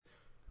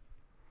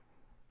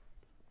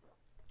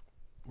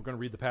We're going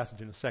to read the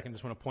passage in a second.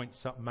 Just want to point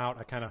something out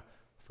I kind of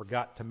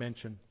forgot to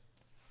mention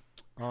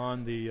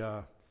on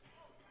the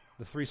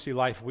 3C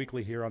Life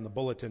Weekly here on the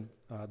bulletin.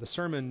 The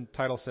sermon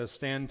title says,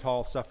 Stand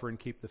Tall, Suffer, and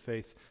Keep the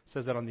Faith. It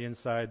says that on the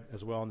inside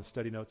as well in the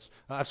study notes.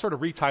 I've sort of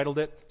retitled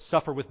it,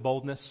 Suffer with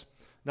Boldness.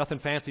 Nothing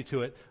fancy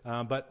to it,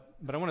 but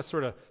I want to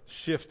sort of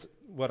shift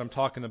what I'm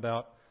talking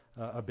about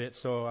a bit.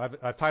 So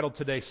I've titled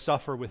today,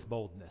 Suffer with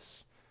Boldness,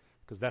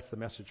 because that's the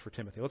message for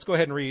Timothy. Let's go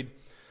ahead and read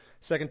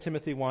 2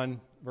 Timothy 1,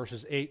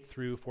 verses 8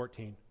 through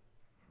 14.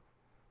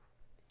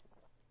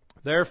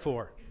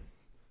 Therefore,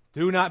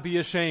 do not be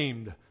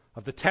ashamed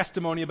of the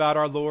testimony about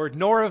our Lord,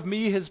 nor of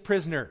me, his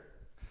prisoner,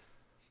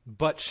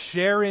 but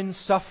share in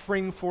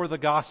suffering for the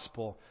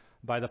gospel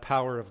by the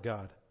power of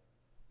God,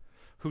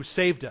 who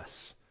saved us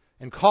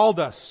and called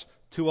us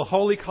to a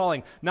holy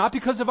calling, not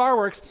because of our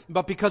works,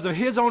 but because of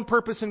his own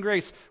purpose and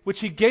grace, which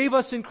he gave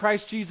us in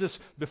Christ Jesus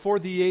before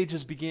the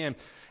ages began,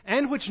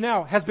 and which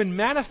now has been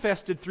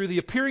manifested through the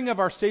appearing of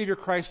our Savior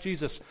Christ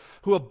Jesus,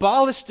 who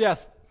abolished death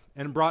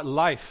and brought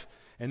life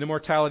and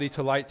immortality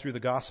to light through the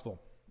gospel,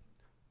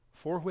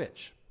 for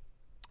which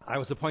I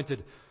was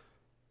appointed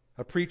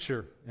a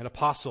preacher, an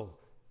apostle,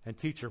 and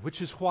teacher,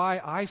 which is why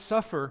I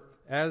suffer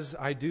as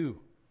I do.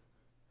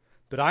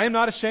 But I am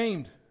not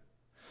ashamed,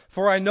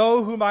 for I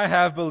know whom I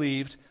have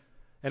believed,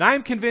 and I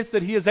am convinced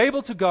that he is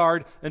able to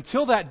guard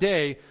until that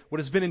day what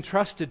has been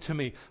entrusted to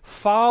me.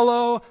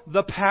 Follow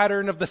the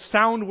pattern of the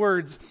sound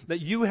words that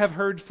you have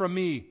heard from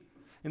me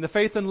in the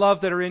faith and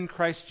love that are in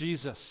Christ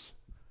Jesus.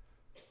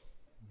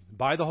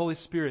 By the Holy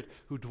Spirit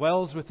who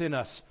dwells within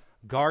us,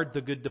 guard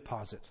the good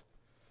deposit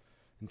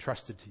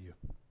entrusted to you.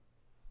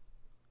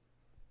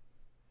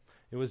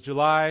 It was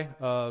July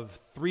of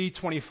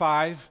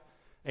 325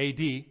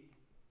 A.D.,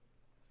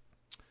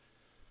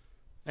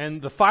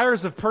 and the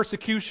fires of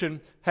persecution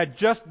had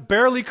just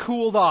barely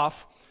cooled off,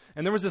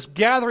 and there was this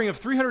gathering of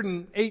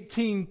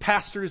 318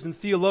 pastors and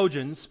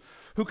theologians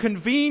who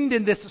convened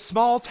in this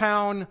small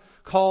town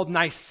called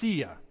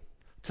Nicaea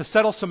to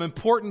settle some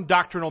important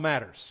doctrinal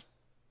matters.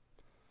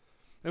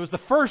 It was the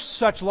first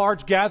such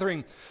large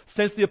gathering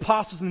since the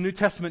apostles in the New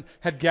Testament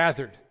had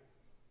gathered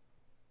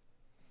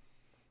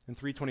in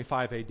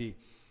 325 A.D.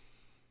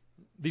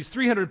 These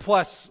 300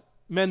 plus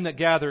men that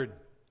gathered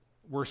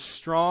were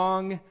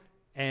strong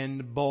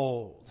and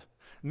bold.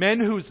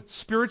 Men whose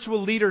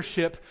spiritual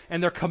leadership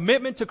and their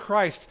commitment to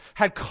Christ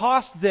had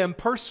cost them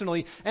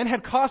personally and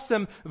had cost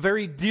them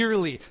very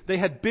dearly. They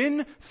had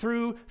been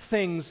through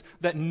things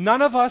that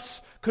none of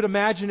us could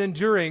imagine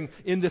enduring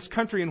in this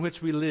country in which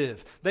we live.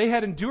 They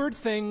had endured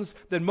things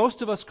that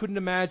most of us couldn't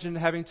imagine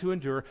having to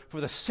endure for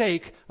the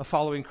sake of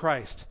following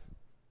Christ.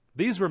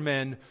 These were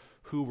men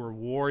who were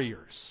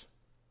warriors.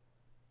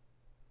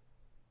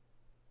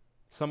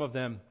 Some of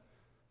them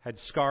had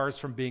scars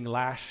from being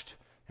lashed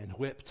and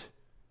whipped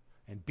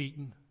and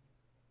beaten.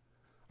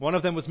 One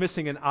of them was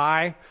missing an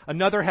eye.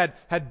 Another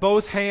had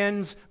both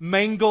hands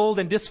mangled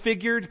and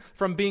disfigured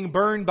from being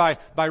burned by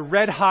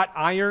red-hot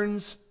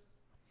irons.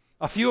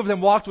 A few of them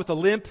walked with a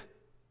limp.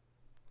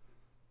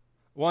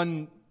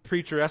 One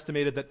preacher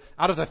estimated that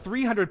out of the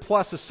 300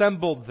 plus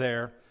assembled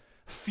there,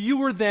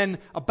 fewer than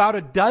about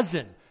a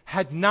dozen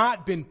had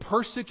not been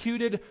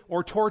persecuted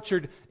or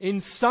tortured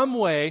in some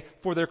way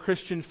for their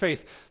Christian faith.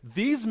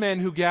 These men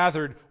who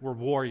gathered were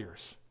warriors.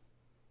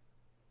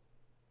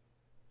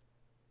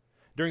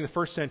 During the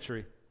first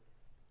century,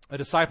 a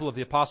disciple of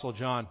the Apostle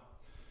John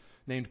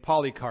named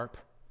Polycarp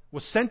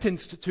was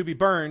sentenced to be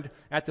burned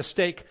at the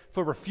stake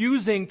for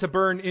refusing to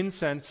burn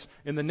incense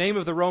in the name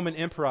of the Roman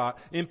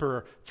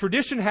emperor.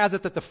 Tradition has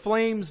it that the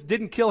flames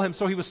didn't kill him,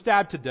 so he was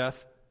stabbed to death.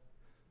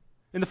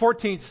 In the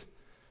 14th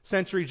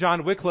century,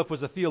 John Wycliffe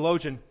was a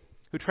theologian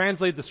who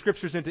translated the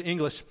Scriptures into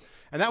English,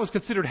 and that was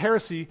considered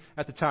heresy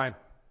at the time.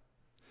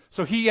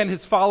 So he and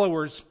his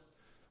followers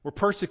were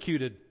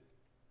persecuted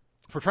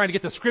for trying to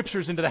get the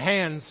Scriptures into the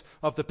hands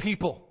of the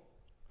people.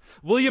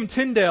 William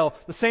Tyndale,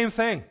 the same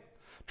thing,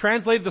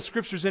 translated the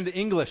Scriptures into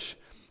English,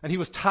 and he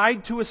was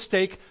tied to a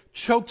stake,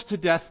 choked to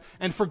death,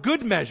 and for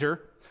good measure,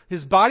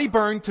 his body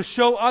burned to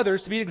show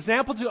others, to be an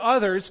example to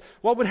others,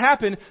 what would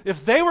happen if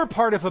they were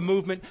part of a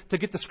movement to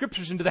get the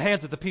Scriptures into the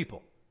hands of the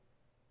people.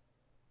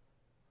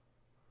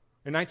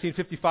 In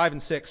 1955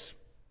 and 6,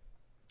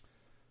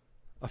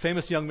 a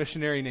famous young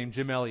missionary named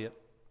Jim Elliot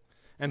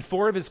and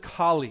 4 of his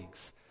colleagues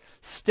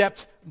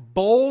stepped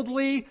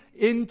boldly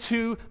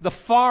into the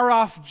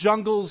far-off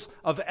jungles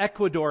of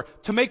Ecuador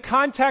to make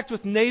contact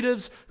with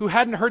natives who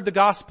hadn't heard the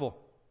gospel.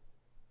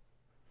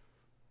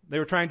 They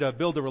were trying to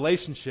build a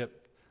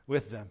relationship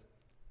with them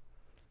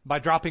by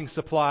dropping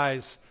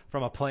supplies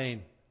from a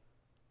plane.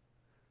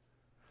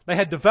 They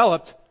had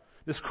developed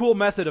this cool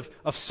method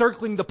of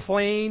circling the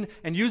plane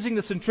and using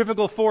the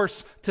centrifugal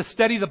force to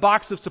steady the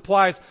box of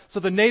supplies so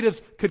the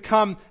natives could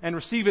come and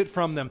receive it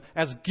from them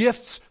as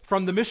gifts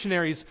from the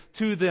missionaries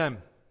to them.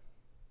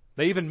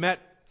 They even met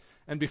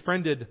and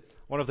befriended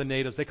one of the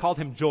natives. They called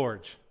him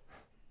George.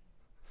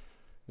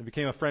 They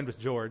became a friend with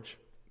George.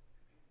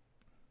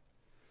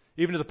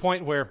 Even to the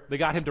point where they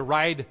got him to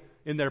ride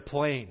in their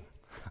plane.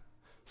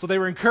 So they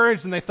were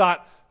encouraged and they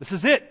thought, This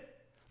is it.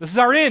 This is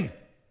our in.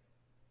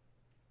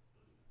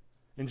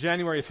 In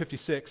January of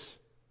 56,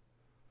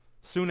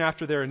 soon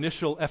after their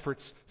initial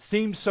efforts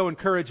seemed so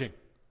encouraging,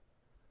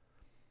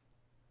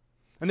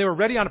 and they were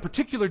ready on a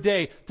particular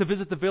day to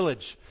visit the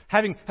village,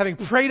 having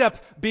prayed up,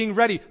 being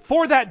ready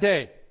for that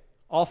day,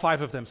 all 5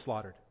 of them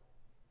slaughtered.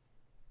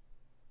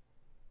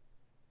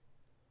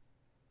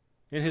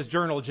 In his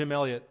journal, Jim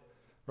Elliot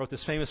wrote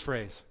this famous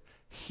phrase,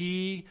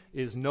 "He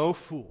is no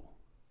fool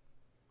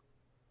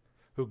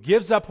who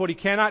gives up what he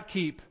cannot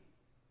keep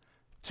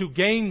to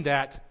gain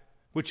that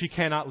which he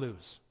cannot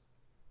lose."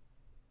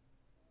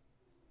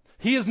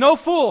 He is no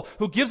fool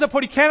who gives up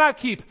what he cannot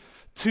keep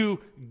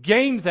to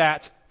gain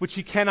that which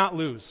he cannot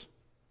lose.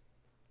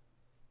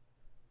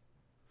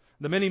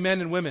 The many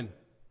men and women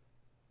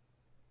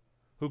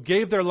who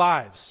gave their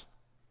lives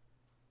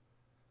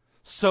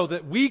so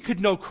that we could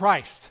know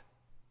Christ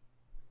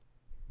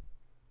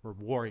were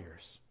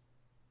warriors.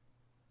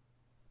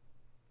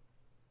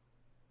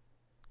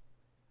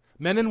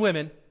 Men and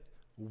women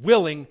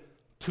willing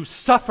to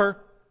suffer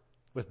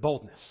with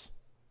boldness.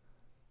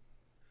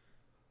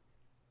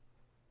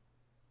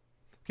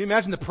 Can you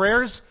imagine the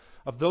prayers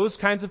of those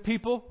kinds of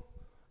people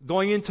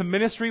going into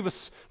ministry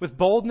with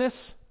boldness?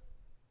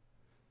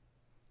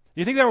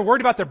 You think they were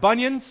worried about their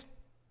bunions?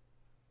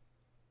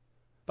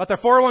 About their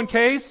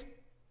 401ks?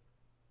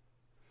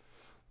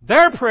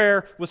 Their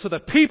prayer was so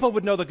that people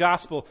would know the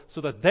gospel,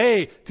 so that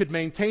they could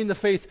maintain the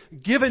faith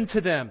given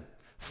to them.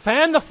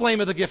 Fan the flame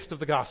of the gift of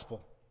the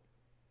gospel.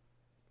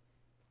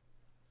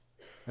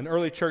 An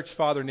early church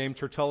father named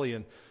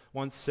Tertullian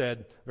once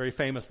said, very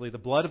famously, "The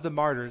blood of the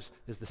martyrs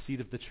is the seed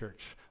of the church.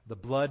 The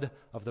blood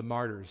of the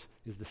martyrs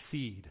is the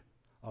seed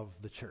of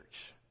the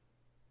church."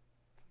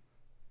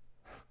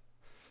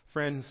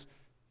 Friends,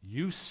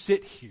 you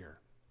sit here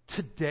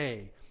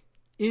today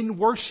in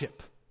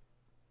worship.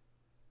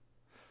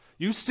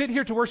 You sit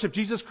here to worship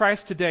Jesus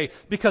Christ today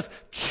because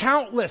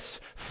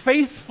countless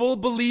faithful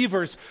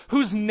believers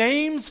whose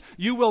names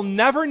you will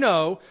never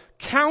know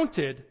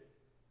counted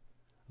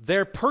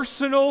their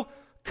personal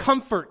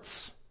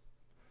comforts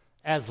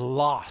as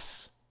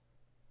loss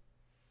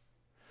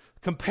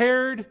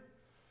compared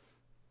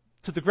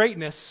to the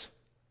greatness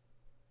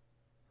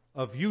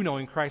of you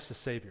knowing Christ as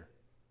Savior.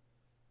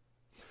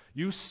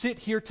 You sit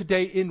here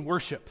today in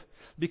worship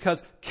because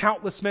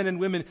countless men and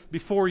women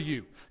before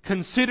you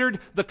considered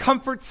the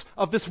comforts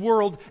of this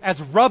world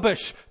as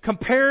rubbish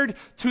compared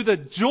to the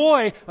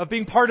joy of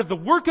being part of the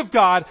work of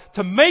God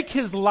to make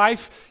His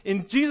life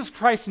in Jesus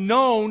Christ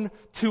known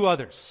to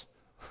others.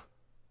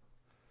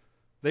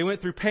 They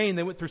went through pain,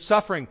 they went through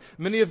suffering,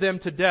 many of them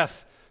to death,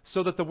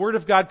 so that the Word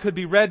of God could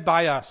be read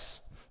by us,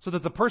 so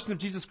that the person of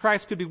Jesus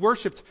Christ could be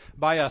worshipped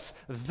by us.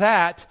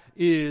 That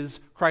is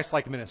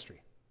Christ-like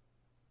ministry.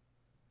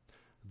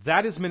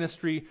 That is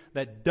ministry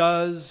that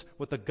does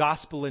what the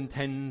gospel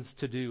intends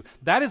to do.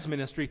 That is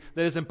ministry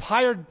that is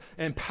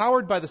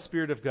empowered by the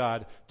Spirit of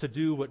God to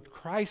do what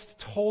Christ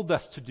told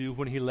us to do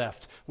when He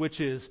left, which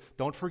is,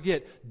 don't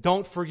forget.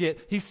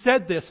 He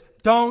said this,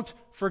 don't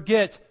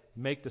forget,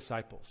 make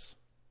disciples.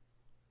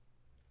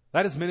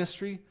 That is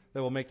ministry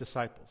that will make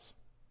disciples.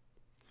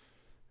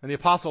 And the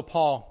Apostle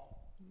Paul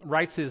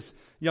writes his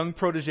young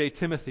protege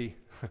Timothy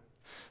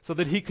so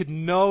that he could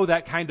know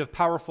that kind of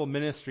powerful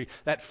ministry,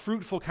 that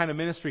fruitful kind of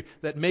ministry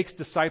that makes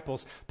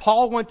disciples.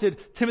 Paul wanted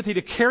Timothy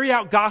to carry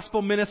out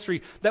gospel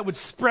ministry that would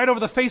spread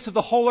over the face of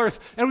the whole earth.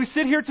 And we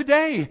sit here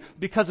today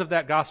because of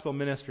that gospel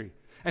ministry.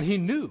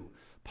 And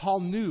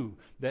Paul knew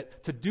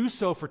that to do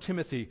so for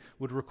Timothy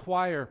would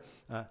require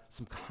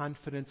some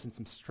confidence and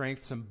some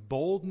strength, some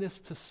boldness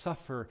to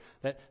suffer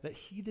that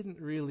he didn't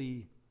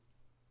really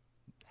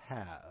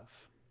have.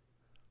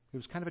 He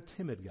was kind of a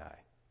timid guy.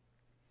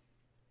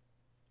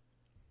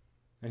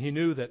 And he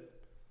knew that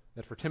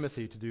for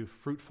Timothy to do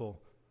fruitful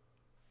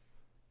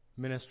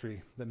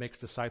ministry that makes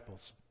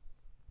disciples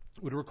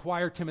would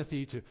require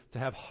Timothy to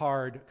have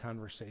hard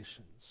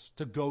conversations,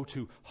 to go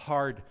to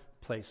hard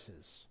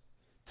places,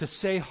 to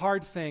say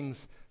hard things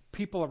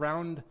people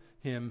around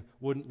him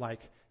wouldn't like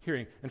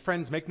hearing. And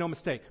friends, make no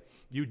mistake,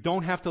 you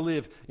don't have to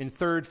live in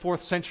 3rd,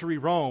 4th century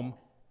Rome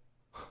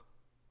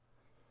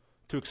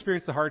to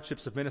experience the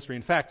hardships of ministry.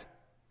 In fact,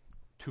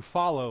 to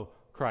follow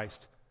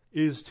Christ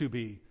is to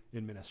be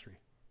in ministry.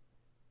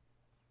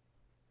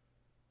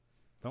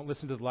 Don't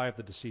listen to the lie of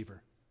the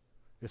deceiver.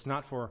 It's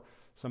not for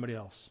somebody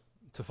else.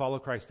 To follow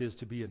Christ is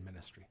to be in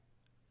ministry.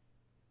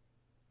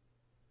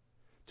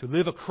 To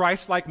live a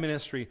Christ-like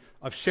ministry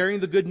of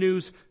sharing the good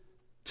news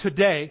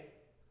today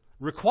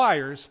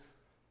requires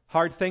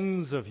hard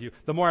things of you.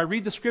 The more I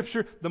read the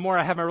Scripture, the more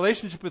I have my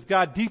relationship with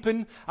God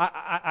deepen.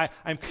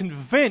 I'm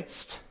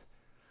convinced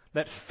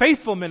that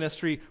faithful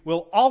ministry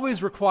will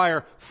always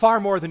require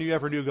far more than you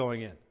ever knew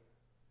going in.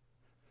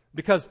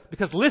 Because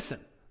listen,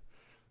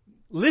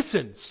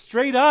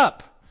 straight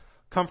up,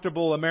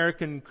 comfortable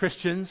American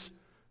Christians,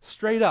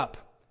 straight up,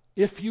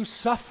 if you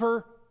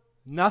suffer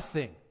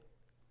nothing,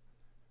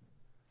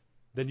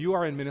 then you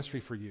are in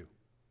ministry for you.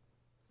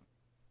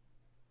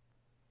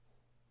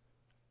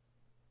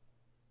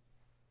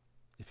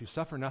 If you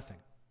suffer nothing,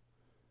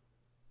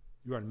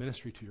 You are in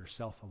ministry to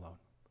yourself alone.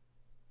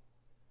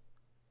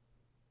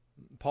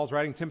 Paul's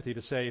writing Timothy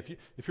to say,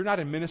 if you're not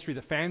in ministry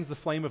that fans the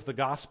flame of the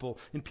gospel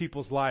in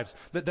people's lives,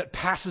 that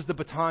passes the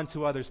baton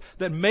to others,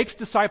 that makes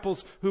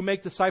disciples who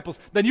make disciples,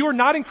 then you are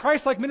not in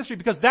Christ-like ministry,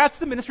 because that's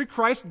the ministry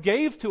Christ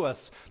gave to us.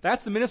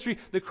 That's the ministry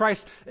that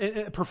Christ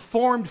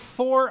performed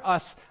for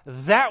us,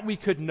 that we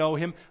could know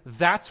Him.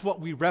 That's what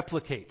we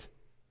replicate.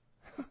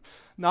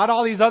 Not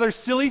all these other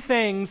silly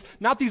things,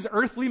 not these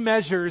earthly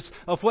measures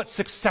of what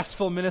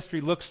successful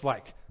ministry looks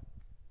like.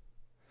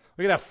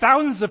 We could have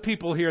thousands of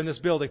people here in this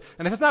building,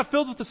 and if it's not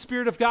filled with the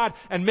Spirit of God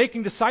and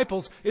making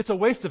disciples, it's a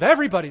waste of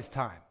everybody's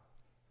time.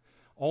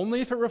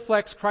 Only if it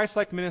reflects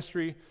Christ-like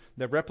ministry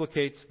that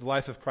replicates the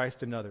life of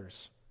Christ in others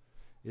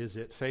is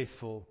it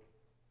faithful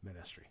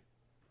ministry.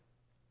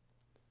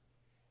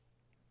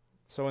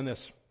 So in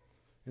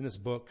this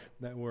book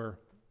that we're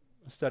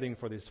studying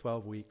for these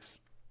 12 weeks,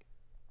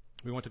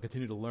 we want to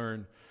continue to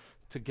learn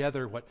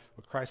together what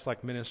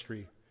Christ-like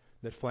ministry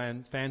that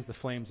fans the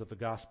flames of the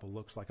gospel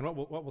looks like. And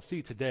what we'll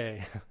see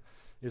today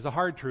is a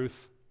hard truth,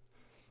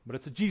 but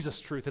it's a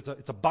Jesus truth.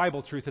 It's a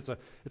Bible truth. It's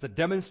a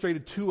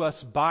demonstrated to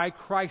us by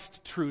Christ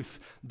truth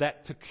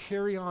that to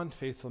carry on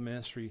faithful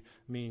ministry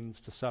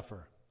means to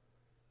suffer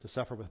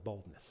with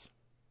boldness.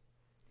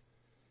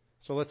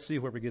 So let's see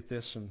where we get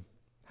this and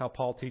how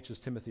Paul teaches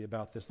Timothy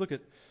about this. Look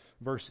at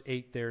verse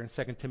 8 there in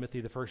 2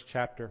 Timothy, the first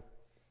chapter,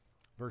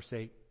 verse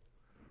 8.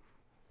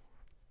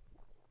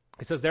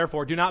 He says,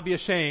 "Therefore, do not be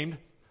ashamed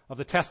of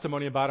the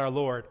testimony about our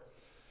Lord."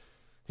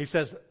 He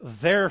says,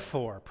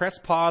 therefore. Press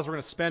pause. We're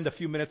going to spend a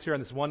few minutes here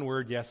on this one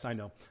word. Yes, I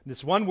know.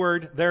 This one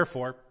word,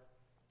 therefore,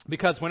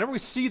 because whenever we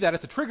see that,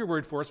 it's a trigger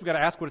word for us. We've got to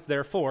ask what it's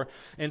there for.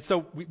 And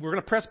so we're going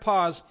to press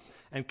pause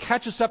and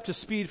catch us up to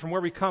speed from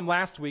where we come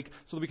last week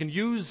so that we can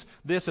use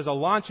this as a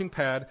launching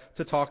pad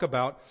to talk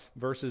about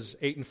verses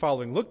 8 and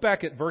following. Look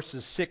back at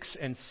verses 6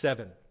 and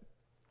 7.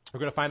 We're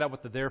going to find out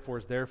what the therefore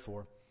is there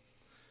for.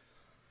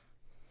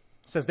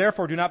 It says,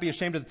 therefore, do not be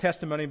ashamed of the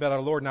testimony about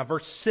our Lord. Now,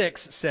 verse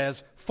 6 says,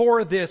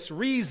 for this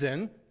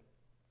reason,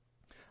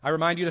 I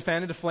remind you to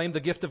fan into flame the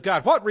gift of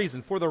God. What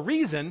reason? For the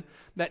reason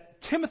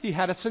that Timothy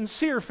had a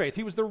sincere faith.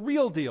 He was the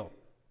real deal.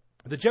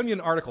 The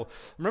genuine article.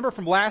 Remember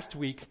from last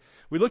week,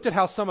 we looked at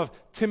how some of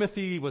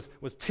Timothy was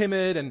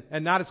timid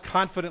and not as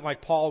confident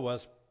like Paul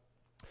was.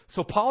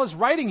 So Paul is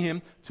writing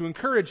him to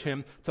encourage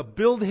him, to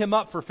build him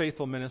up for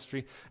faithful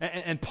ministry.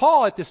 And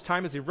Paul at this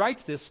time, as he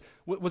writes this,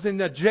 was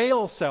in a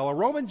jail cell, a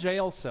Roman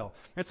jail cell.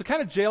 And it's the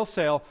kind of jail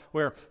cell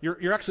where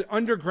you're actually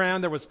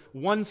underground. There was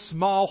one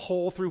small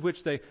hole through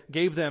which they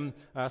gave them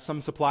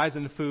some supplies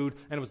and food.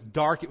 And it was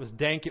dark, it was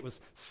dank, it was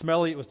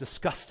smelly, it was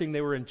disgusting.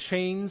 They were in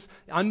chains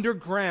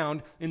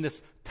underground in this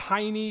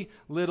tiny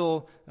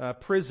little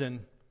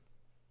prison.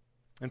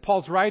 And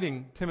Paul's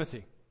writing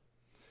Timothy.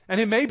 And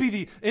it may be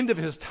the end of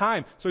his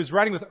time. So he's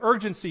writing with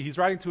urgency. He's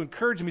writing to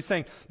encourage him. He's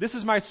saying, this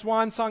is my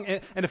swan song.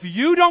 And if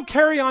you don't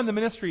carry on the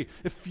ministry,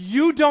 if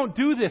you don't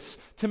do this,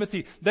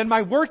 Timothy, then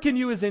my work in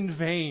you is in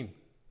vain.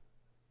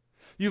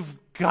 You've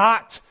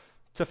got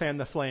to fan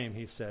the flame,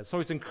 he says. So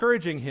he's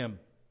encouraging him.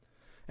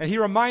 And he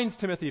reminds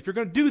Timothy, if you're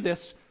going to do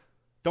this,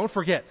 don't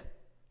forget.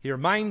 He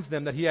reminds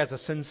them that he has a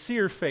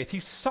sincere faith.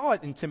 He saw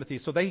it in Timothy.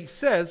 So he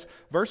says,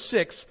 verse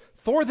 6,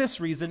 for this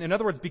reason, in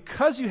other words,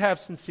 because you have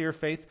sincere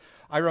faith,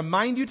 I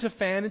remind you to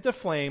fan into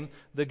flame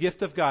the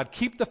gift of God.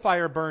 Keep the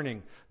fire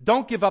burning.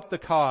 Don't give up the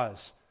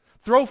cause.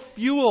 Throw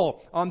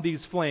fuel on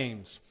these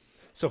flames.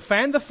 So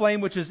fan the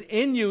flame which is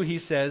in you, he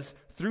says,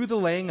 through the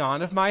laying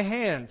on of my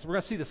hands. We're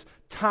going to see this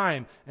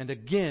time and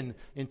again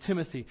in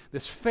Timothy.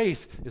 This faith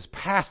is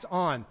passed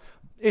on.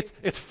 It's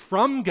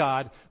from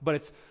God, but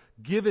it's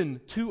given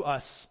to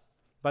us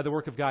by the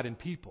work of God in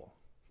people.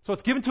 So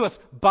it's given to us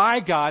by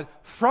God,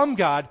 from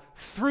God,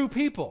 through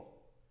people.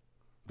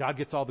 God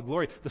gets all the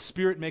glory. The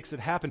Spirit makes it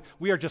happen.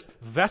 We are just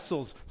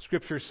vessels,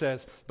 Scripture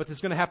says. But this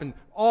is going to happen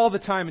all the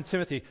time in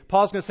Timothy.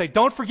 Paul's going to say,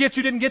 don't forget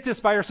you didn't get this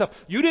by yourself.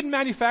 You didn't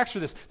manufacture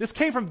this. This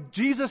came from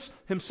Jesus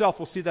himself.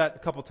 We'll see that a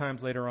couple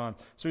times later on.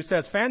 So he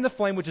says, fan the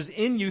flame which is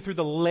in you through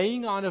the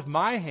laying on of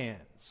my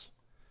hands.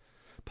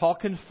 Paul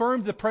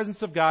confirmed the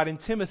presence of God in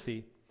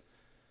Timothy.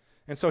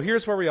 And so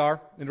here's where we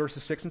are in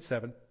verses 6 and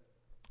 7.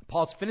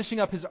 Paul's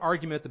finishing up his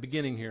argument at the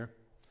beginning here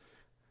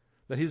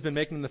that he's been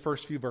making in the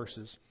first few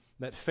verses.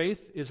 That faith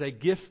is a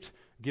gift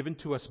given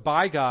to us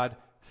by God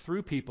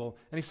through people.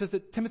 And he says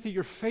that, Timothy,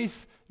 your faith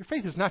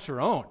is not your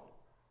own.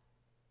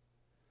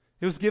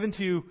 It was given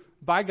to you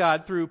by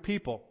God through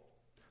people.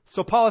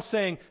 So Paul is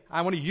saying,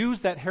 I want to use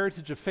that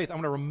heritage of faith. I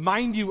want to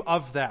remind you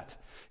of that.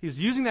 He's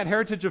using that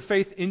heritage of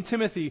faith in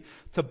Timothy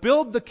to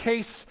build the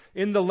case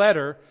in the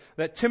letter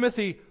that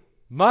Timothy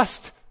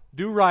must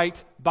do right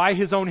by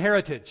his own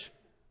heritage.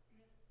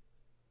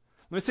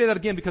 Let me say that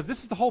again because this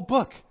is the whole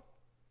book.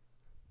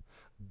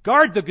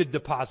 Guard the good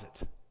deposit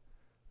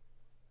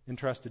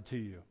entrusted to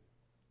you.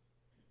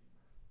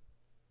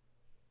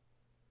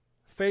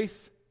 Faith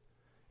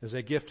is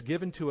a gift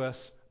given to us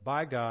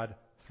by God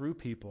through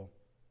people.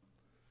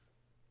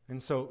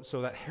 And so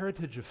that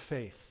heritage of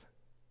faith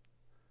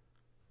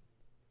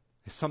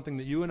is something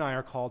that you and I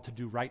are called to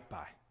do right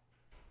by.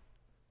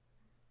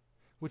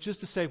 Which is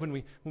to say,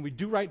 when we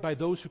do right by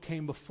those who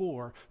came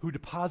before, who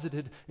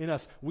deposited in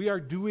us, we are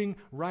doing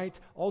right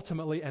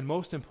ultimately and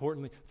most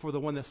importantly for the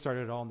one that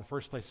started it all in the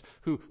first place,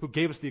 who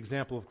gave us the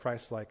example of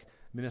Christ-like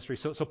ministry.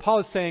 So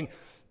Paul is saying,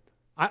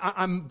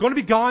 I'm going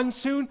to be gone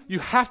soon. You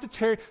have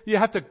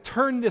to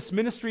turn this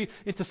ministry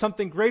into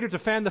something greater to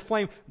fan the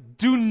flame.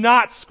 Do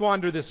not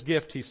squander this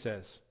gift, he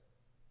says.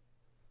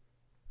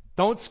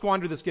 Don't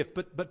squander this gift.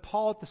 But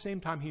Paul, at the same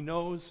time, he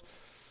knows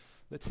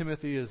that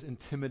Timothy is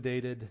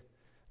intimidated,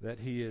 that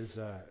he is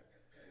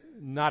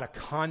not a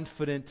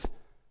confident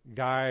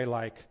guy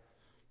like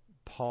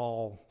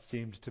Paul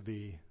seemed to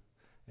be.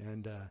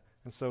 And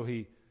so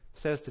he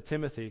says to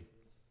Timothy,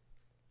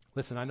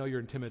 listen, I know you're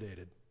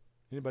intimidated.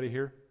 Anybody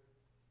here?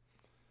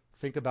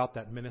 Think about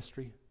that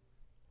ministry.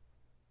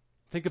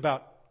 Think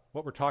about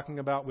what we're talking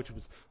about, which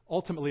was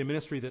ultimately a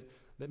ministry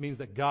that means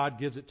that God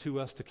gives it to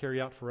us to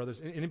carry out for others.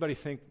 Anybody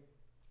think,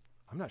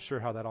 I'm not sure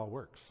how that all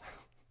works.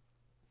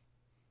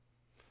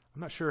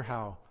 I'm not sure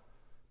how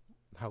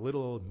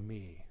little old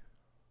me.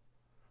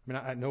 I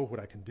mean, I know what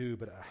I can do,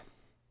 but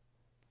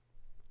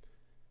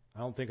I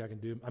don't think I can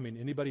do. I mean,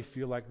 anybody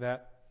feel like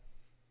that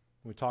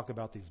when we talk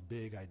about these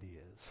big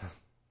ideas?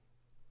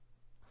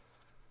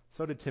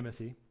 So did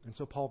Timothy, and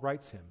so Paul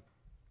writes him.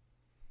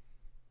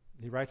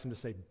 He writes him to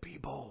say, be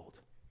bold.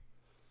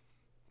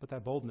 But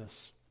that boldness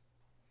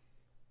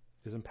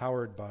is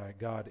empowered by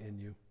God in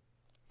you.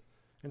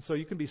 And so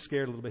you can be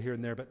scared a little bit here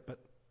and there, but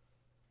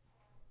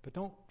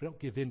don't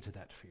give in to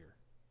that fear.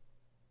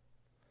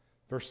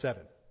 Verse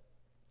 7.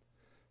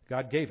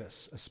 God gave us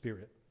a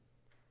spirit,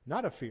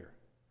 not of fear,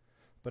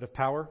 but of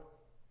power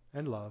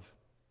and love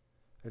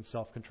and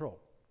self-control.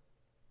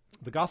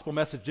 The gospel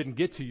message didn't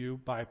get to you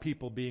by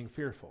people being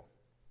fearful.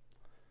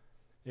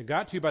 It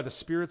got to you by the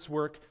Spirit's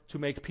work to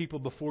make people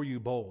before you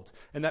bold.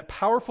 And that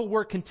powerful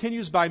work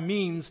continues by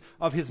means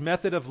of His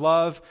method of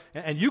love.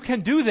 And you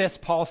can do this,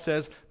 Paul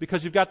says,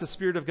 because you've got the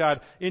Spirit of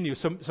God in you.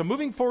 So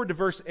moving forward to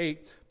verse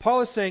 8,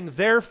 Paul is saying,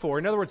 therefore,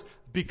 in other words,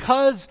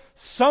 because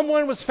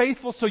someone was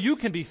faithful so you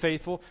can be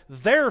faithful,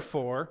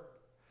 therefore,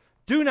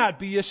 do not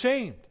be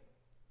ashamed.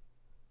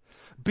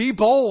 Be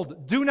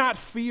bold. Do not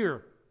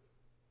fear.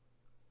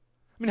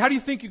 I mean, how do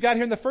you think you got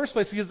here in the first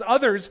place? Because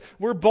others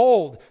were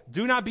bold.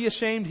 Do not be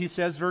ashamed, he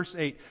says, verse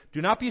 8.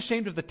 Do not be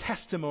ashamed of the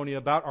testimony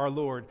about our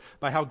Lord,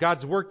 by how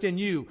God's worked in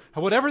you.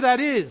 Whatever that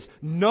is,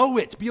 know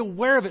it. Be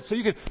aware of it so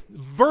you can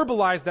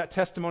verbalize that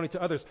testimony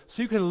to others.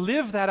 So you can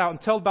live that out and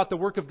tell about the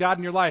work of God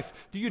in your life.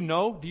 Do you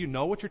know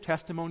what your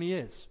testimony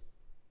is?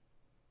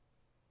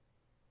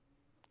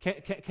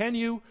 Can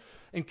you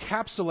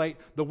encapsulate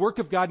the work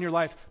of God in your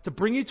life to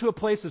bring you to a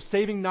place of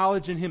saving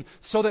knowledge in Him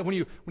so that when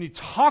you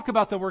talk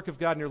about the work of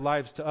God in your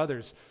lives to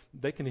others,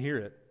 they can hear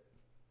it?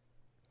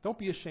 Don't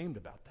be ashamed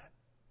about that.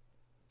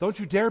 Don't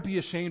you dare be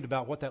ashamed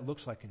about what that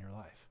looks like in your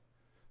life,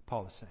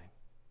 Paul is saying.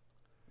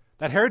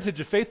 That heritage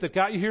of faith that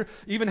got you here,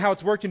 even how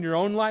it's worked in your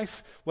own life,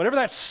 whatever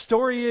that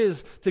story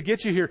is to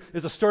get you here,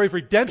 is a story of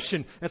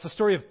redemption. And it's a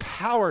story of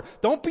power.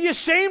 Don't be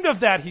ashamed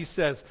of that, he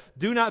says.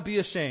 Do not be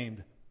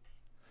ashamed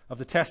of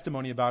the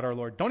testimony about our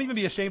Lord. Don't even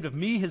be ashamed of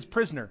me, His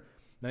prisoner.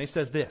 Then he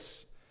says this,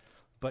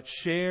 but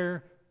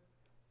share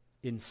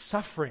in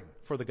suffering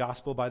for the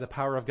gospel by the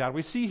power of God.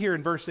 We see here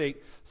in verse 8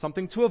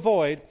 something to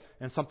avoid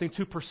and something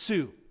to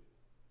pursue.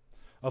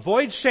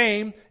 Avoid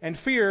shame and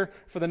fear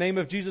for the name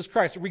of Jesus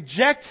Christ.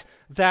 Reject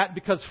that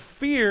because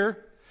fear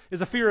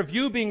is a fear of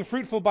you being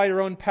fruitful by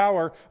your own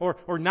power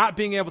or not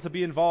being able to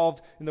be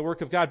involved in the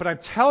work of God. But I'm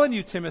telling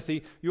you,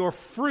 Timothy, your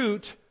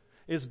fruit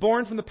is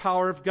born from the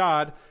power of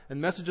God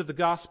and message of the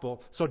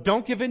gospel. So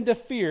don't give in to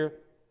fear.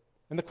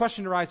 And the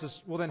question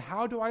arises, well then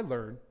how do I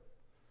learn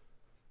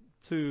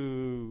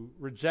to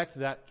reject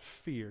that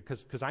fear?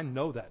 Because I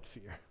know that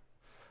fear.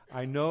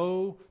 I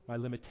know my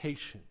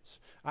limitations.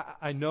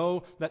 I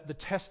know that the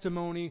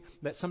testimony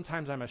that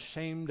sometimes I'm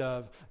ashamed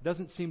of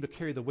doesn't seem to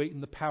carry the weight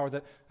and the power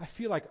that I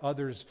feel like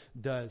others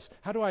does.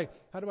 How do I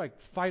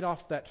fight off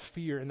that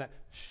fear and that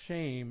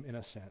shame in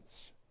a sense?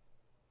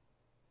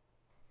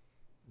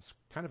 It's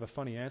kind of a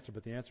funny answer,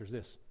 but the answer is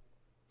this.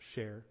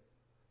 Share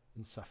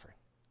in suffering.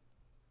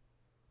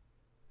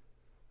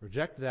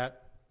 Reject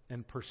that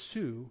and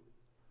pursue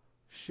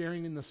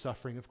sharing in the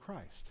suffering of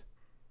Christ.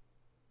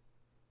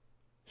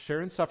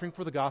 Share in suffering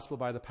for the gospel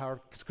by the power,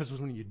 because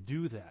when you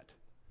do that,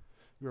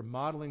 you're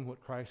modeling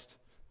what Christ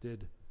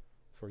did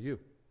for you.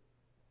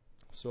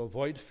 So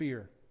avoid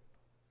fear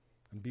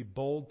and be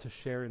bold to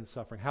share in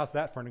suffering. How's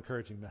that for an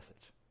encouraging message?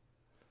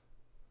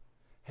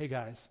 Hey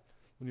guys,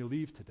 when you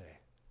leave today,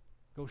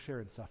 go share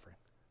in suffering.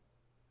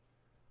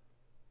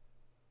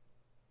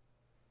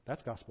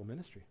 That's gospel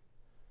ministry.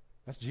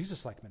 That's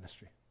Jesus-like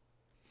ministry.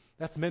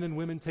 That's men and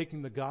women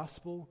taking the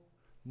gospel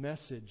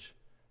message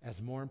as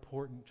more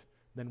important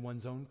than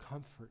one's own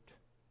comfort.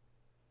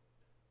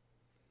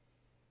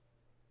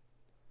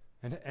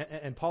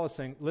 And Paul is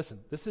saying, listen,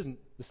 this isn't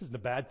a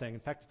bad thing. In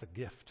fact, it's a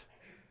gift.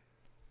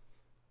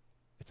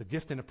 It's a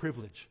gift and a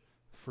privilege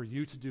for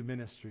you to do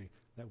ministry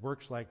that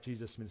works like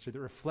Jesus' ministry, that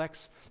reflects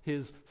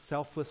His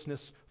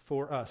selflessness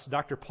for us.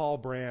 Dr. Paul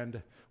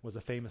Brand was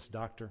a famous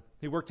doctor.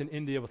 He worked in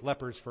India with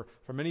lepers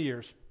for many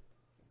years.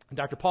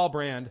 Dr. Paul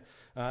Brand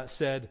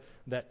said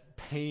that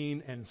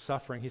pain and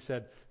suffering, he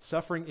said,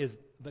 suffering is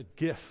the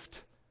gift,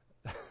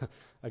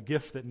 a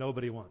gift that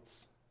nobody wants.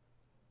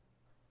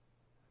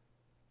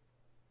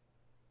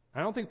 I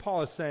don't think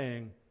Paul is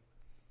saying,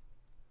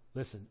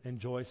 listen,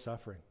 enjoy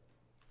suffering,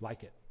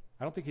 like it.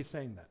 I don't think he's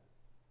saying that.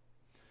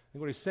 I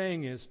think what he's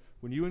saying is,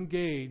 when you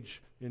engage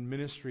in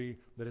ministry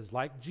that is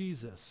like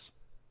Jesus,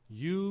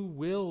 you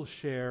will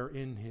share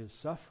in His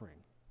suffering.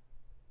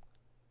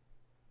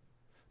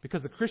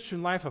 Because the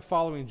Christian life of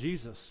following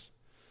Jesus,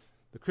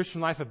 the Christian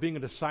life of being a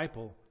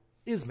disciple,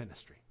 is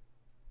ministry.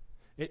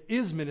 It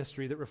is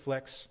ministry that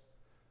reflects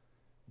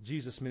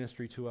Jesus'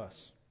 ministry to us.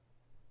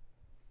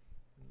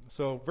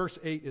 So verse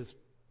 8 is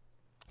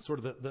sort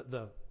of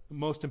the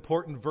most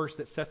important verse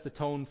that sets the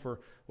tone for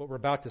what we're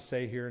about to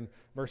say here in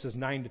verses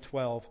 9 to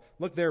 12.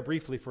 Look there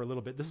briefly for a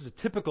little bit. This is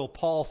a typical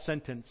Paul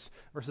sentence,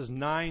 verses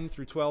 9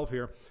 through 12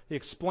 here. He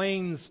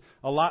explains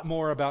a lot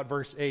more about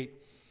verse 8.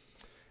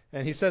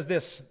 And he says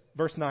this,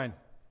 verse 9.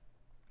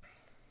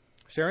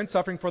 Share in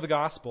suffering for the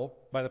gospel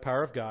by the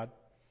power of God,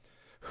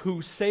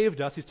 who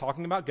saved us, he's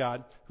talking about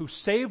God, who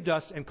saved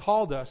us and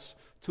called us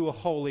to a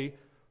holy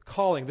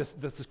calling.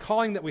 This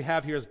calling that we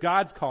have here is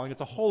God's calling.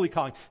 It's a holy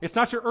calling. It's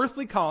not your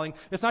earthly calling.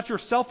 It's not your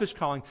selfish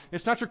calling.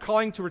 It's not your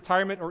calling to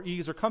retirement or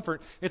ease or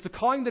comfort. It's a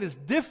calling that is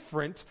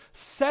different,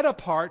 set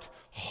apart,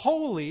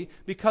 holy,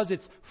 because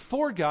it's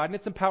for God and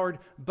it's empowered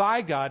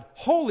by God.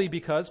 Holy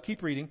because,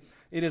 keep reading,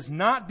 it is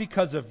not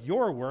because of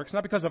your works,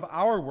 not because of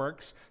our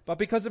works, but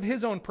because of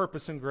His own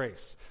purpose and grace,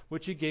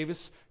 which He gave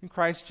us in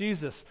Christ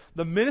Jesus.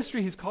 The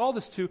ministry He's called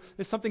us to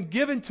is something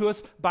given to us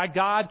by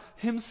God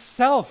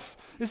Himself.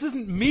 This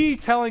isn't me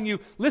telling you,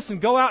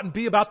 listen, go out and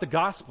be about the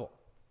gospel.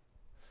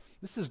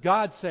 This is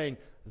God saying,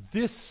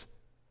 this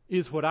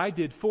is what I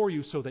did for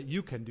you so that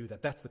you can do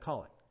that. That's the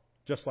calling,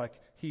 just like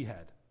He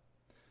had.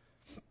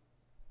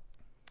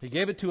 He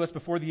gave it to us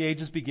before the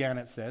ages began,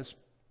 it says.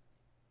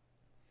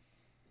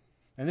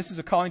 And this is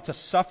a calling to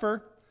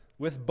suffer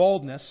with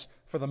boldness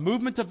for the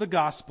movement of the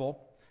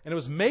gospel. And it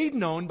was made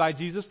known by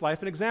Jesus' life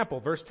and example.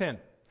 Verse 10.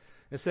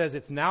 It says,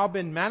 it's now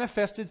been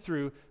manifested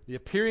through the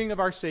appearing of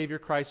our Savior,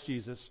 Christ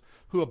Jesus,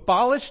 who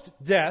abolished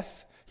death.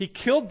 He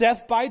killed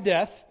death by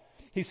death.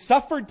 He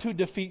suffered to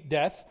defeat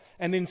death.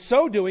 And in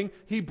so doing,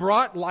 He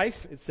brought life,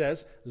 it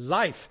says,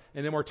 life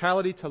and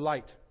immortality to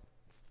light.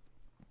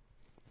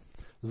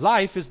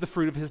 Life is the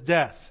fruit of His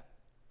death.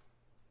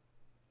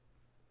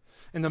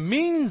 And the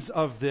means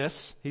of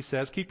this, he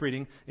says, keep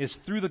reading, is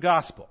through the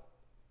gospel.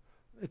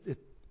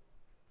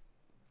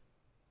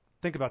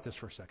 Think about this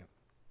for a second.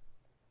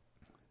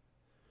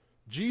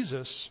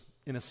 Jesus,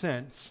 in a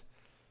sense,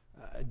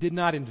 did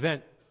not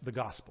invent the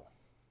gospel.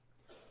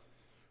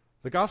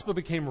 The gospel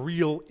became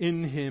real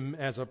in Him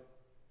as a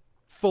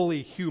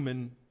fully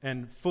human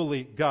and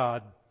fully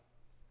God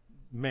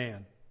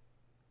man.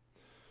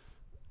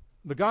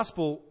 The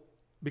gospel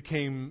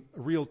became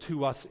real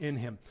to us in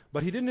Him.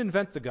 But He didn't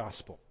invent the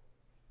gospel.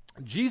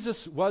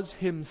 Jesus was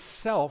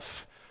Himself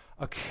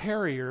a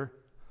carrier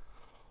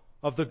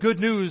of the good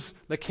news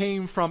that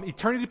came from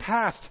eternity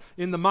past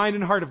in the mind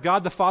and heart of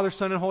God the Father,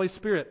 Son, and Holy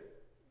Spirit.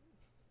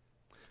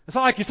 It's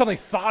not like He suddenly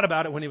thought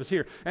about it when He was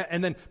here.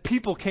 And then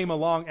people came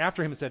along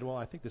after Him and said, well,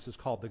 I think this is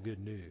called the good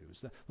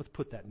news. Let's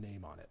put that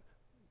name on it.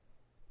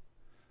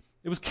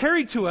 It was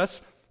carried to us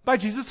by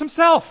Jesus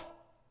Himself.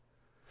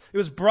 It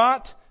was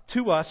brought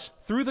to us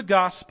through the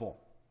gospel,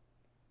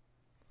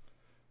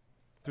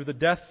 through the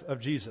death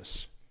of Jesus.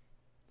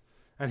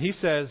 And he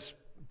says,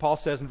 Paul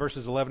says in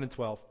verses 11 and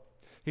 12,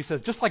 he says,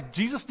 just like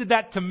Jesus did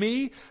that to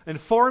me and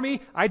for me,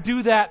 I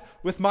do that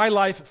with my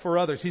life for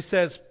others. He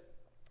says,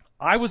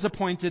 I was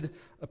appointed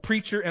a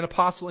preacher and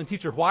apostle and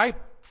teacher. Why?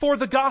 For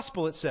the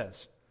gospel, it says.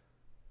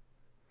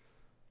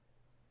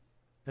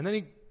 And then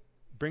he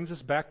brings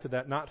us back to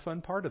that not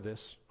fun part of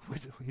this.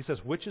 He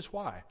says, which is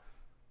why?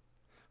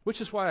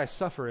 Which is why I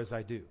suffer as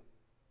I do.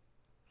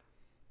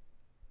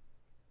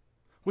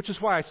 Which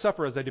is why I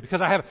suffer as I do. Because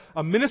I have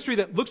a ministry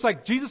that looks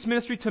like Jesus'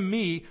 ministry to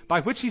me,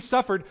 by which He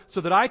suffered so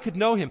that I could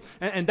know Him.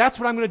 And that's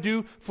what I'm going to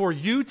do for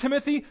you,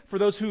 Timothy, for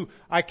those who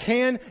I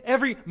can,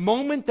 every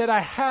moment that I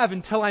have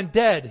until I'm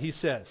dead, he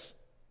says.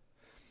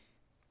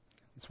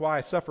 That's why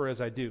I suffer as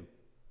I do.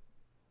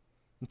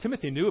 And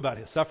Timothy knew about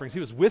his sufferings. He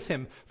was with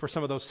him for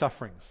some of those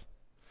sufferings.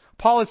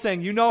 Paul is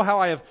saying, you know how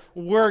I have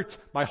worked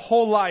my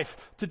whole life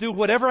to do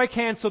whatever I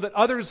can so that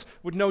others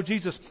would know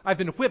Jesus. I've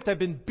been whipped, I've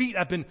been beat,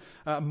 I've been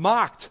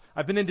mocked,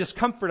 I've been in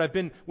discomfort, I've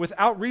been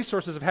without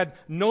resources, I've had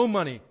no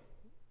money.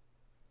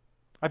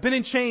 I've been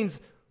in chains.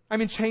 I'm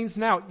in chains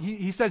now.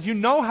 He says, you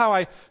know how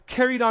I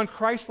carried on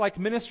Christ-like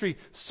ministry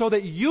so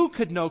that you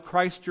could know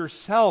Christ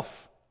yourself.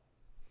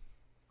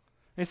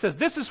 And he says,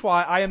 this is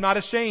why I am not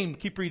ashamed.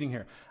 Keep reading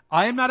here.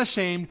 I am not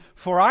ashamed,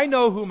 for I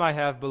know whom I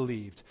have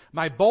believed.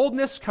 My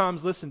boldness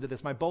comes, listen to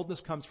this, my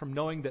boldness comes from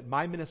knowing that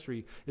my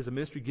ministry is a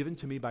ministry given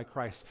to me by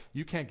Christ.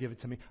 You can't give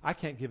it to me. I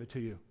can't give it to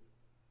you.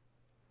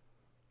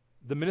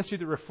 The ministry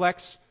that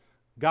reflects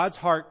God's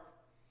heart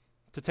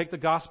to take the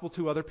gospel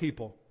to other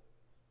people,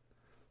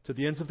 to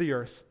the ends of the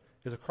earth,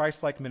 is a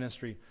Christ-like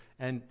ministry.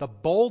 And the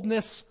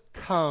boldness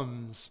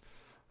comes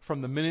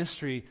from the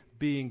ministry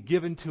being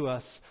given to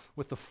us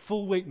with the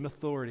full weight and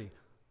authority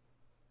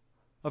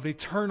of an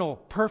eternal,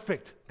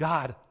 perfect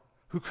God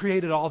who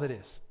created all that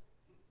is.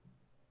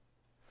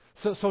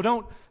 So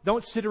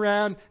don't sit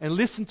around and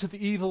listen to the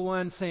evil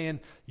one saying,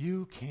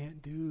 you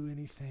can't do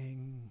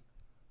anything.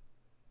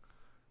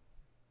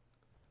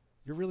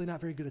 You're really not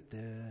very good at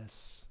this.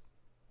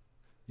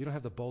 You don't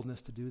have the boldness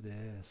to do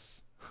this.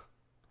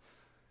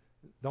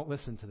 Don't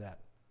listen to that.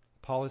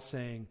 Paul is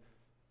saying,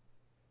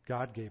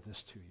 God gave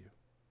this to you.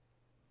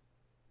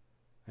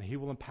 And He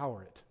will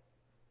empower it.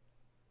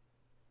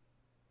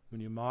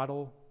 When you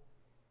model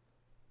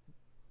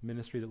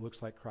ministry that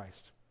looks like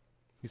Christ.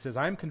 He says,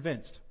 I am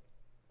convinced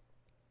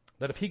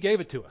that if He gave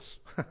it to us,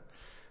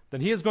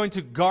 then He is going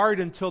to guard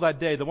until that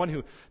day. The one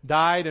who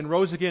died and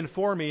rose again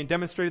for me and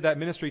demonstrated that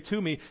ministry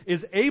to me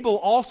is able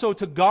also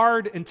to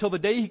guard until the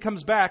day He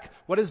comes back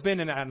what has been,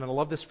 and I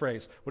love this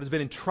phrase, what has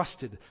been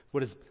entrusted,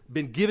 what has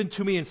been given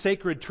to me in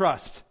sacred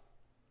trust.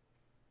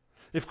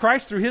 If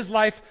Christ, through His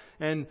life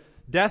and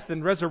death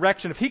and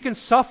resurrection, if He can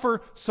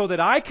suffer so that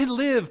I can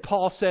live,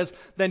 Paul says,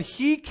 then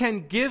He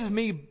can give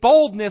me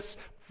boldness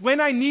when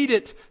I need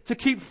it to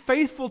keep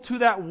faithful to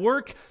that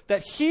work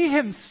that He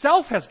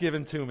Himself has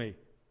given to me.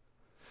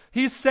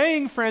 He's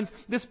saying, friends,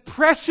 this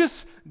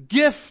precious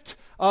gift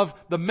of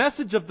the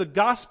message of the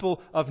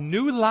gospel of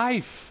new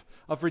life,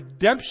 of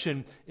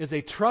redemption, is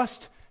a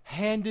trust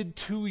handed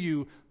to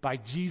you by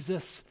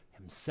Jesus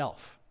Himself.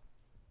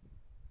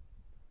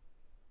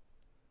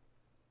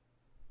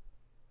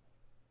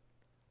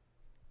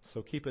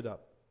 So keep it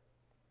up.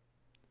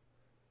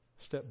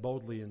 Step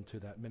boldly into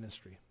that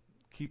ministry.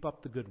 Keep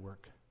up the good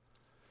work.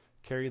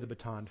 Carry the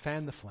baton.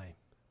 Fan the flame.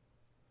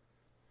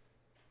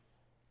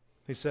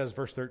 He says,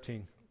 verse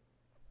 13,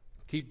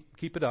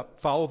 keep it up.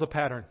 Follow the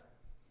pattern.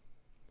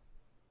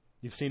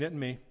 You've seen it in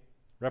me.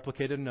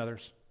 Replicate it in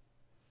others.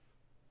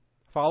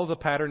 Follow the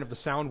pattern of the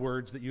sound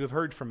words that you have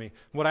heard from me.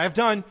 What I have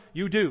done,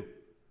 you do.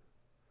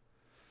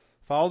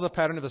 Follow the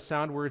pattern of the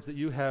sound words that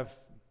you have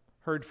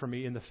heard from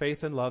me in the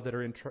faith and love that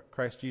are in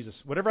Christ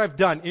Jesus. Whatever I've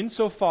done,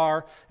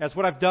 insofar as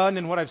what I've done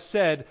and what I've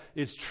said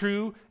is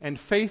true and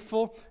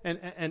faithful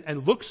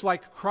and looks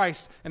like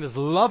Christ and is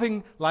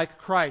loving like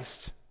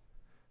Christ,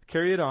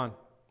 carry it on.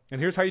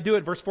 And here's how you do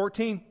it. Verse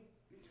 14.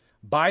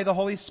 By the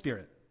Holy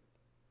Spirit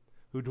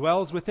who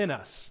dwells within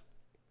us,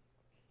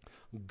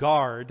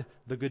 guard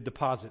the good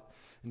deposit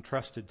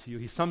entrusted to you.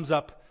 He sums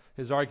up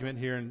his argument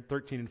here in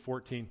 13 and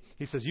 14.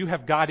 He says, you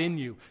have God in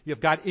you. You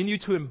have God in you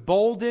to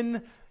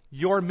embolden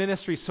your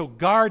ministry. So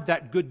guard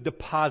that good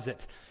deposit.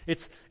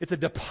 It's a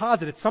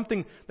deposit. It's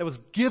something that was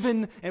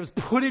given and was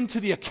put into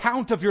the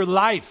account of your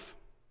life.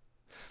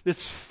 This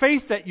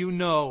faith that you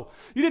know.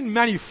 You didn't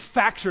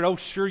manufacture it. Oh,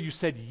 sure, you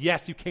said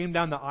yes. You came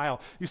down the aisle.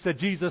 You said,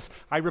 Jesus,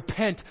 I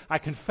repent. I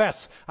confess.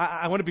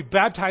 I want to be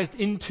baptized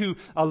into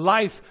a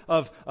life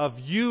of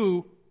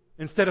you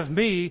instead of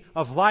me,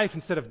 of life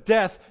instead of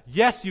death.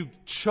 Yes, you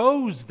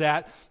chose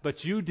that,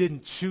 but you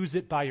didn't choose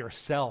it by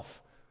yourself.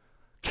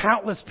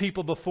 Countless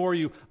people before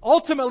you.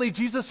 Ultimately,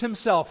 Jesus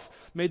Himself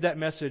made that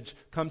message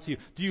come to you.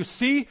 Do you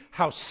see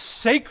how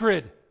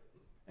sacred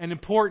and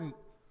important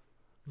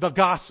the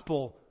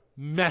gospel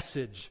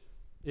message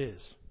is?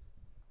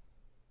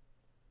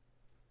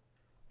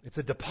 It's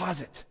a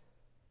deposit.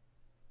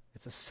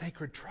 It's a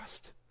sacred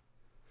trust.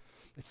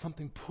 It's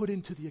something put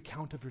into the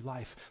account of your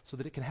life so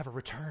that it can have a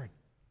return.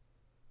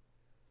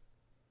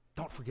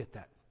 Don't forget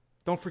that.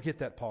 Don't forget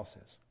that, Paul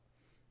says.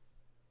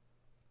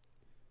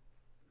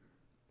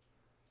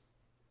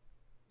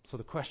 So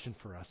the question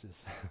for us is,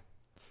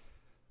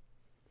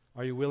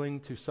 are you willing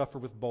to suffer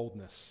with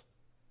boldness?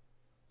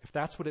 If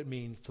that's what it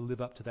means to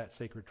live up to that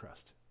sacred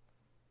trust.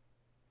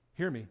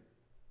 Hear me.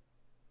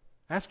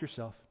 Ask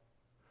yourself.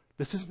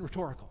 This isn't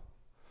rhetorical.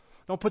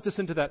 Don't put this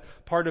into that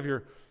part of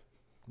your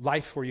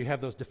life where you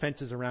have those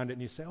defenses around it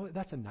and you say, oh,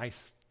 that's a nice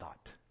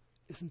thought.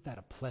 Isn't that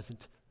a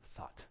pleasant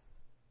thought?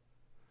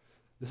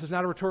 This is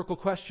not a rhetorical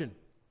question.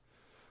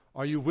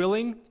 Are you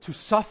willing to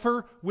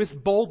suffer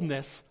with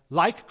boldness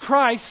like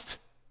Christ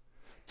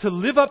to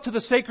live up to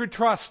the sacred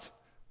trust?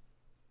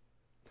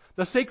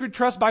 The sacred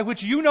trust by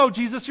which you know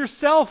Jesus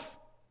yourself.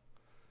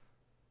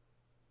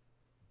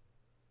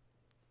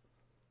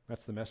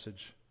 That's the message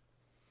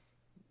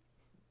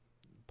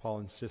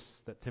Paul insists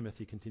that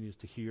Timothy continues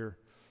to hear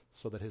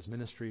so that his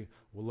ministry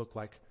will look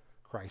like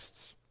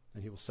Christ's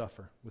and he will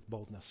suffer with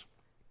boldness.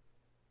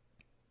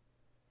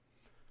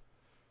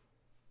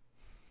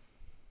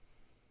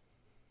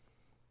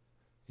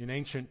 In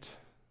ancient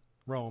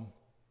Rome,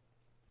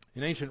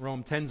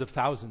 tens of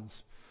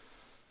thousands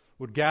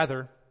would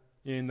gather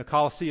in the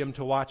Colosseum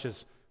to watch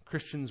as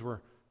Christians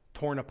were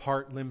torn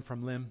apart limb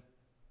from limb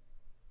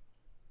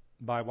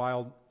by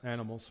wild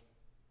animals.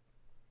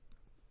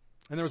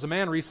 And there was a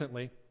man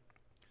recently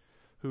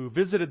who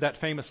visited that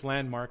famous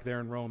landmark there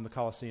in Rome, the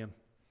Colosseum.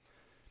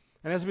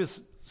 And as he was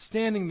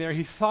standing there,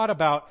 he thought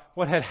about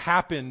what had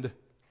happened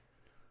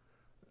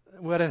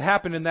what had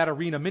happened in that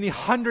arena many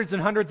hundreds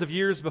and hundreds of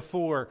years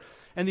before,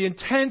 and the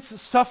intense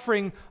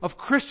suffering of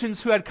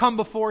Christians who had come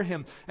before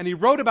him. And he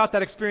wrote about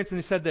that experience, and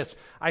he said this: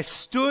 I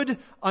stood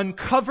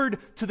uncovered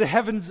to the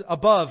heavens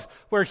above,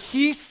 where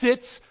he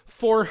sits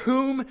for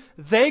whom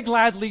they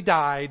gladly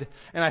died.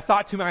 And I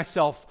thought to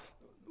myself,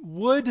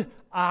 could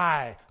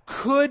I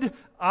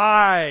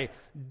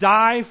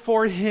die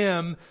for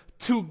him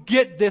to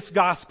get this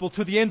gospel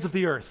to the ends of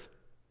the earth?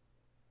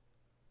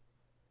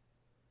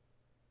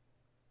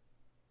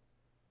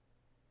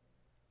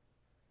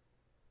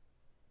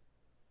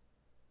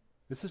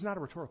 This is not a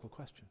rhetorical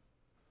question.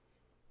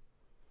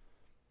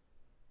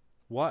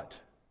 What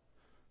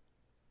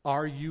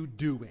are you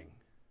doing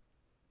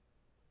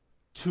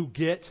to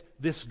get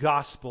this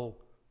gospel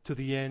to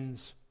the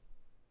ends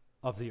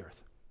of the earth?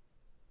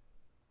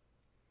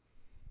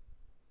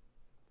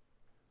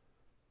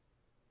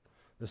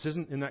 This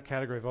isn't in that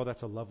category of, oh,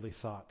 that's a lovely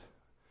thought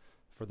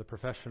for the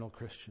professional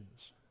Christians.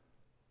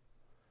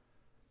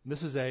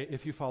 This is a,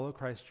 if you follow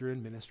Christ, you're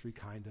in ministry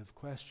kind of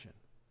question.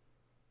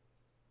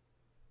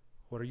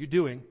 What are you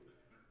doing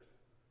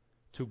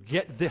to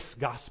get this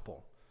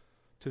gospel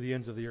to the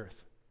ends of the earth?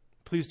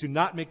 Please do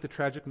not make the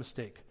tragic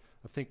mistake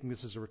of thinking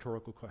this is a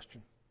rhetorical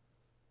question.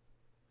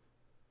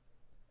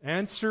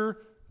 Answer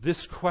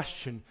this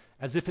question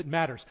as if it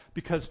matters,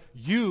 because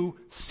you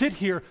sit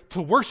here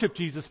to worship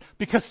Jesus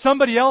because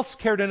somebody else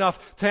cared enough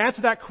to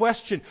answer that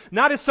question,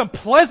 not as some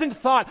pleasant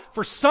thought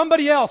for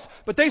somebody else,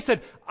 but they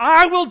said,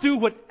 I will do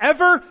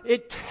whatever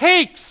it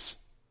takes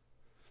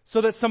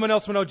so that someone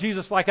else will know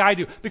Jesus like I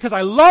do, because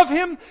I love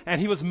him and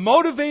he was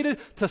motivated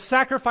to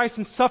sacrifice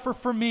and suffer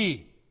for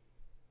me.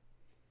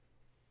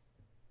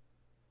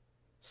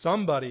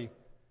 Somebody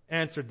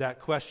answered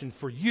that question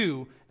for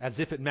you as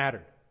if it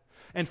mattered.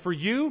 And for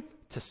you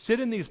to sit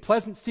in these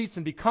pleasant seats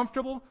and be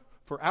comfortable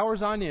for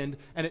hours on end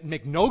and it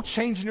make no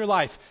change in your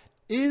life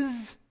is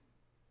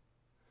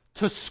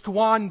to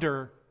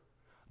squander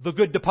the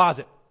good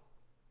deposit.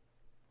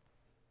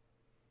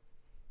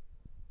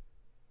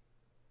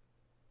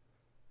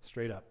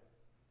 Straight up.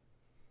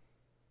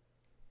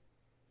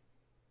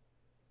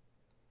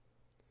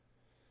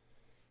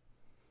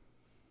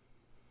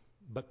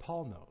 But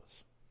Paul knows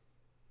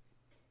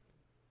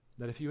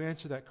that if you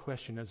answer that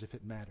question as if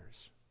it matters,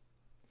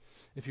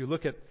 if you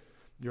look at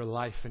your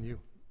life and you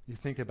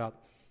think about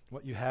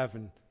what you have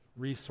in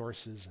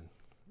resources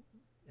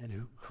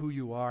and who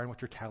you are and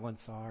what your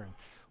talents are and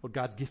what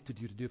God's gifted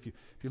you to do, if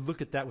you look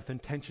at that with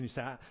intention, you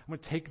say, I'm going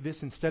to take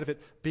this, instead of it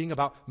being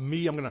about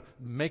me, I'm going to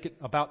make it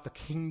about the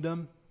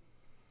kingdom.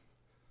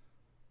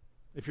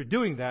 If you're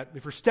doing that,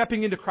 if you're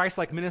stepping into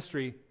Christ-like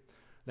ministry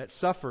that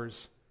suffers,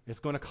 it's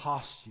going to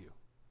cost you.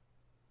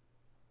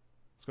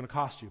 It's going to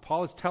cost you.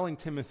 Paul is telling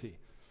Timothy,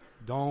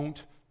 don't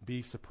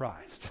be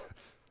surprised.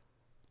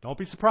 Don't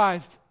be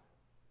surprised.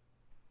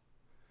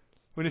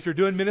 When if you're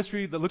doing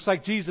ministry that looks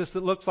like Jesus,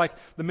 that looks like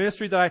the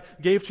ministry that I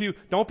gave to you,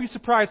 don't be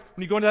surprised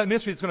when you go into that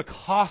ministry. It's going to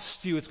cost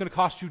you. It's going to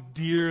cost you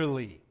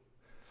dearly.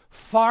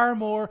 Far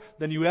more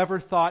than you ever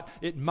thought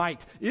it might,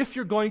 if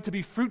you're going to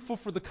be fruitful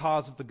for the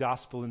cause of the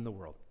gospel in the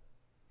world.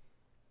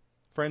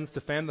 Friends,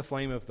 to fan the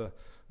flame of the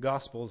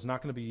gospel is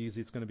not going to be easy.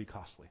 It's going to be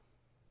costly.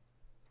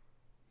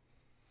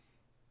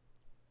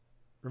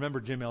 Remember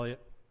Jim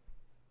Elliot?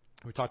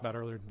 We talked about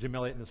earlier, Jim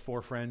Elliot and his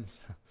 4 friends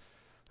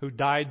who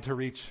died to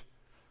reach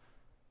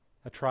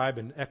a tribe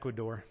in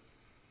Ecuador.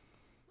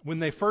 When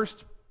they first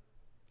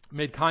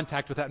made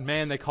contact with that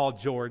man they called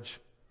George,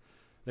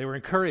 they were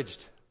encouraged.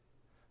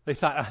 They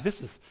thought, this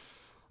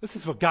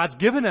is what God's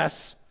given us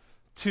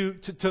to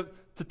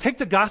take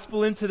the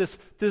gospel into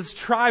this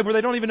tribe where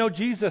they don't even know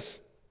Jesus.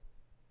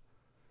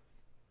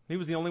 He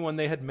was the only one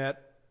they had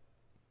met.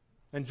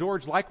 And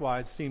George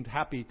likewise seemed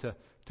happy to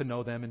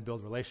know them and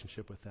build a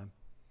relationship with them.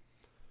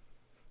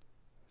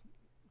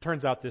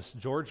 Turns out this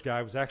George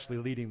guy was actually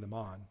leading them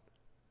on.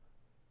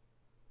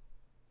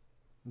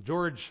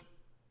 George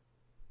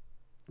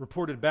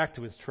reported back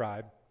to his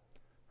tribe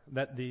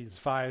that these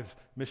 5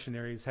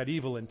 missionaries had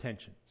evil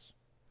intentions.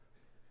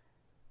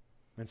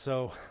 And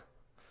so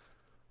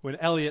when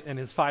Elliot and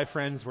his 5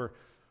 friends were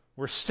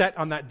set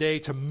on that day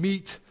to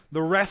meet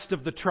the rest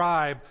of the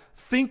tribe,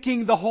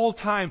 thinking the whole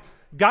time,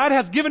 God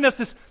has given us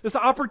this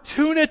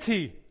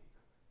opportunity.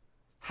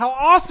 How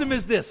awesome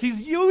is this? He's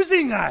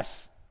using us.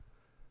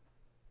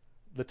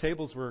 The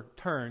tables were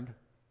turned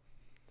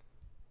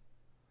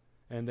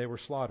and they were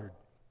slaughtered.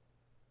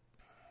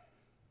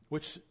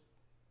 Which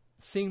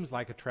seems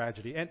like a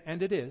tragedy,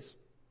 and it is.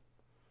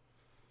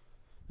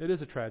 It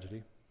is a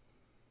tragedy.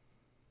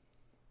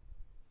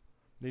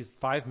 These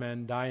 5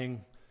 men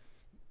dying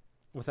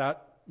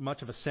without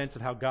much of a sense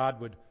of how God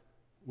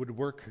would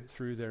work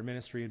through their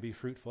ministry and be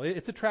fruitful.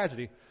 It's a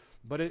tragedy,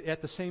 but it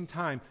at the same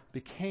time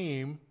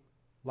became,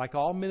 like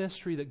all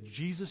ministry that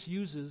Jesus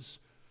uses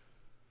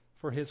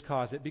for His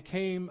cause, it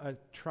became a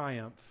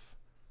triumph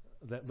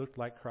that looked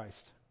like Christ.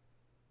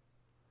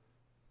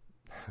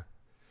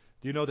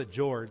 Do you know that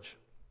George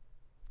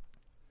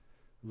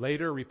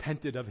later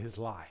repented of his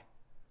lie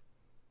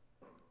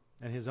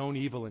and his own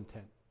evil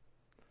intent?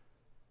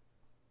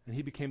 And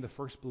he became the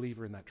first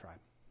believer in that tribe.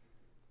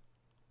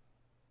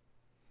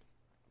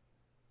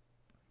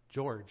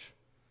 George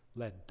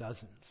led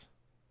dozens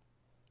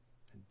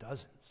and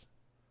dozens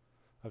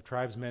of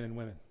tribesmen and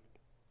women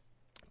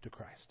to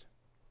Christ.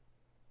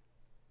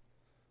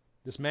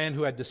 This man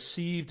who had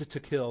deceived to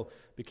kill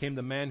became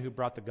the man who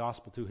brought the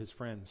gospel to his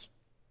friends.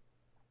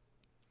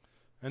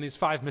 And these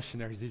 5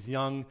 missionaries, these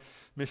young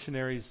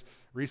missionaries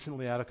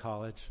recently out of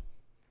college,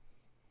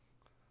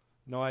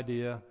 no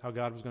idea how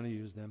God was going to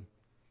use them,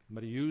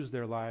 but He used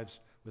their lives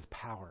with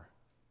power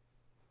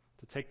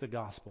to take the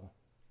gospel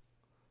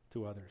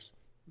to others,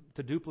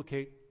 to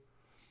duplicate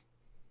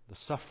the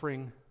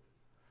suffering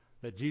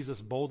that Jesus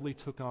boldly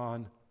took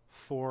on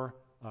for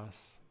us,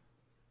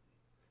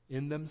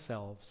 in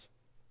themselves,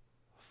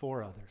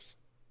 for others.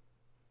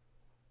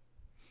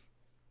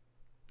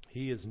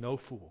 He is no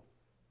fool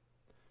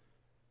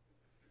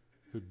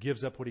who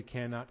gives up what he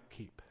cannot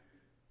keep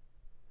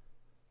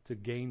to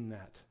gain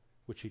that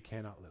which he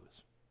cannot lose.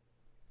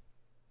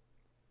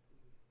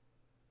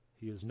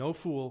 He is no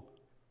fool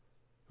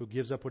who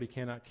gives up what he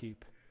cannot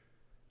keep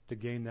to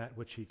gain that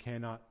which he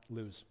cannot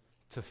lose.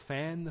 To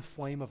fan the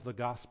flame of the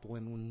gospel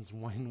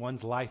in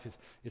one's life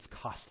is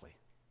costly.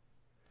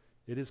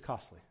 It is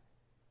costly.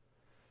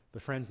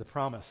 But friends, the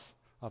promise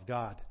of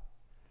God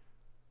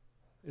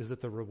is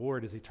that the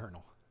reward is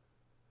eternal.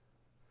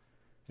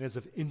 It is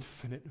of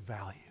infinite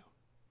value.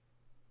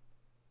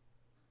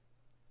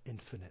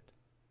 Infinite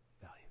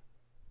value.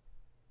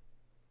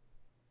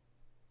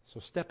 So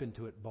step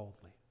into it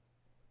boldly.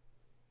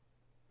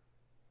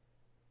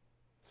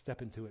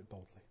 Step into it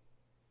boldly.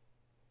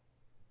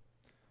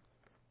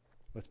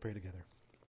 Let's pray together.